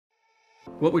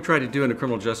What we try to do in the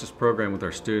criminal justice program with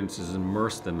our students is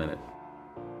immerse them in it.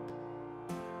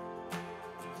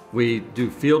 We do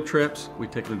field trips. We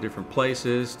take them to different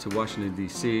places, to Washington,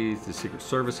 D.C., to the Secret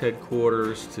Service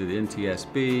headquarters, to the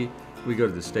NTSB. We go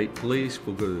to the state police,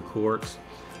 we'll go to the courts.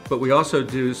 But we also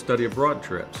do study abroad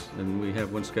trips, and we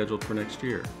have one scheduled for next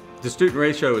year. The student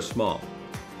ratio is small,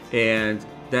 and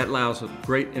that allows a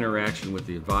great interaction with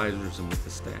the advisors and with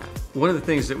the staff. One of the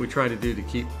things that we try to do to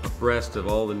keep abreast of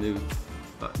all the new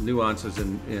nuances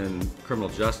in criminal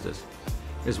justice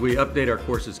is we update our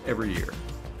courses every year.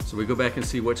 So we go back and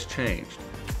see what's changed.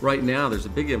 Right now there's a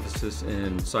big emphasis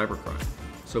in cybercrime.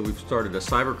 So we've started a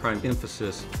cybercrime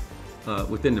emphasis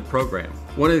within the program.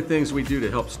 One of the things we do to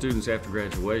help students after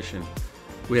graduation,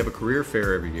 we have a career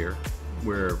fair every year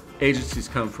where agencies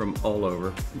come from all over,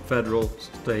 federal,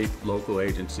 state, local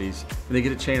agencies, and they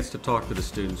get a chance to talk to the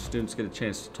students. Students get a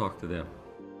chance to talk to them.